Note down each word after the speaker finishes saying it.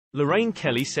Lorraine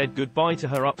Kelly said goodbye to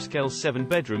her upscale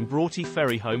 7-bedroom Broughty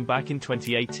Ferry home back in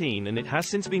 2018, and it has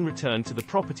since been returned to the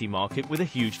property market with a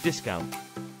huge discount.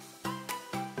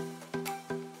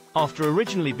 After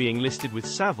originally being listed with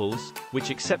Savills, which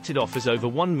accepted offers over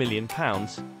 £1 million,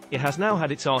 it has now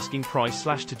had its asking price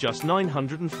slashed to just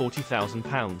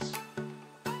 £940,000.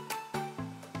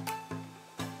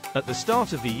 At the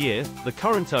start of the year, the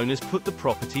current owners put the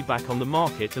property back on the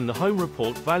market, and the Home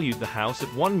Report valued the house at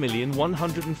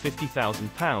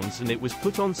 £1,150,000, and it was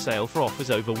put on sale for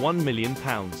offers over £1 million.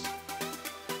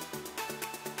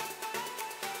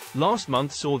 Last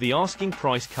month saw the asking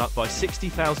price cut by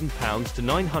 £60,000 to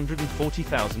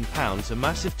 £940,000, a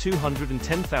massive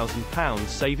 £210,000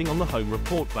 saving on the Home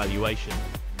Report valuation.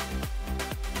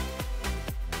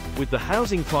 With the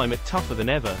housing climate tougher than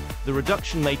ever, the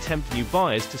reduction may tempt new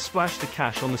buyers to splash the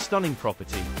cash on the stunning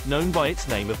property, known by its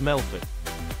name of Melfort.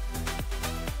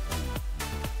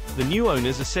 The new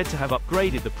owners are said to have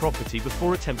upgraded the property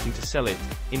before attempting to sell it,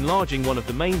 enlarging one of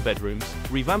the main bedrooms,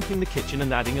 revamping the kitchen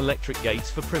and adding electric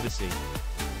gates for privacy.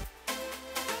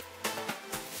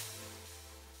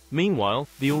 Meanwhile,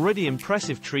 the already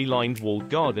impressive tree-lined walled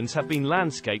gardens have been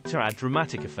landscaped to add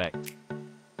dramatic effect.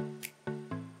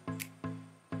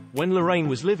 When Lorraine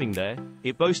was living there,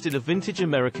 it boasted a vintage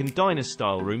American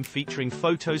diner-style room featuring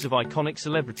photos of iconic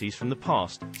celebrities from the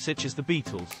past, such as the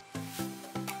Beatles.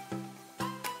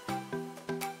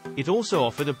 It also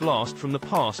offered a blast from the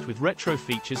past with retro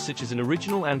features such as an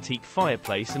original antique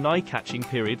fireplace and eye-catching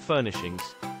period furnishings.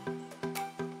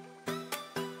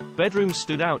 Bedrooms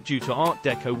stood out due to Art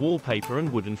Deco wallpaper and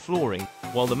wooden flooring,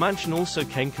 while the mansion also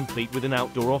came complete with an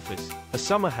outdoor office, a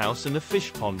summer house and a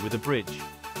fish pond with a bridge.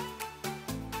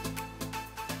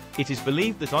 It is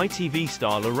believed that ITV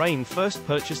star Lorraine first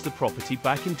purchased the property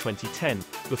back in 2010,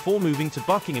 before moving to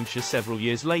Buckinghamshire several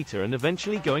years later and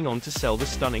eventually going on to sell the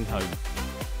stunning home.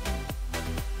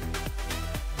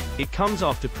 It comes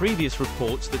after previous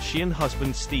reports that she and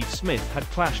husband Steve Smith had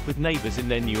clashed with neighbours in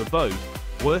their new abode,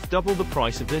 worth double the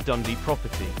price of their Dundee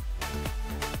property.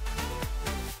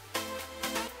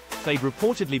 They'd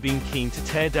reportedly been keen to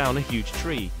tear down a huge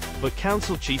tree, but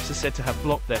council chiefs are said to have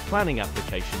blocked their planning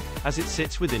application, as it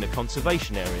sits within a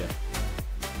conservation area.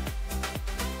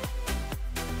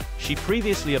 She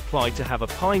previously applied to have a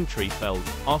pine tree felled,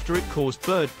 after it caused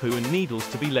bird poo and needles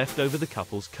to be left over the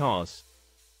couple's cars.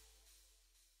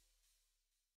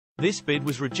 This bid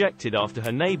was rejected after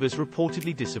her neighbours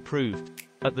reportedly disapproved.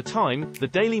 At the time, the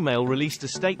Daily Mail released a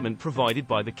statement provided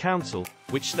by the council,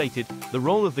 which stated, "The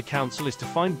role of the council is to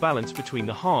find balance between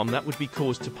the harm that would be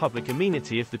caused to public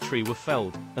amenity if the tree were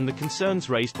felled, and the concerns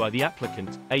raised by the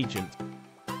applicant, agent.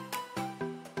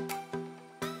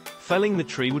 Felling the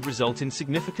tree would result in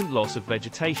significant loss of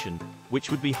vegetation, which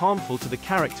would be harmful to the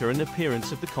character and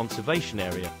appearance of the conservation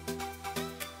area."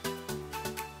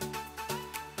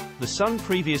 The Sun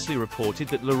previously reported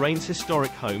that Lorraine's historic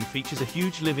home features a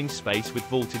huge living space with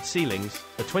vaulted ceilings,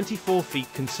 a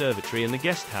 24-feet conservatory and a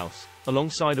guest house,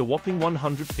 alongside a whopping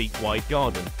 100-feet wide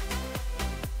garden.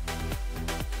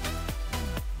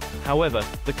 However,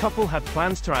 the couple had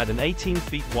plans to add an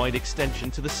 18-feet wide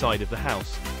extension to the side of the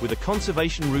house, with a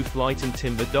conservation roof light and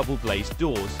timber double-glazed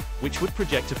doors, which would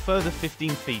project a further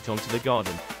 15 feet onto the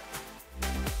garden.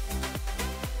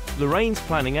 Lorraine's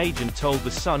planning agent told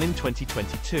The Sun in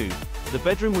 2022, the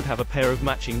bedroom would have a pair of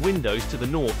matching windows to the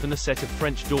north and a set of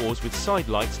French doors with side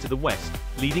lights to the west,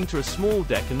 leading to a small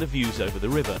deck and the views over the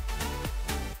river.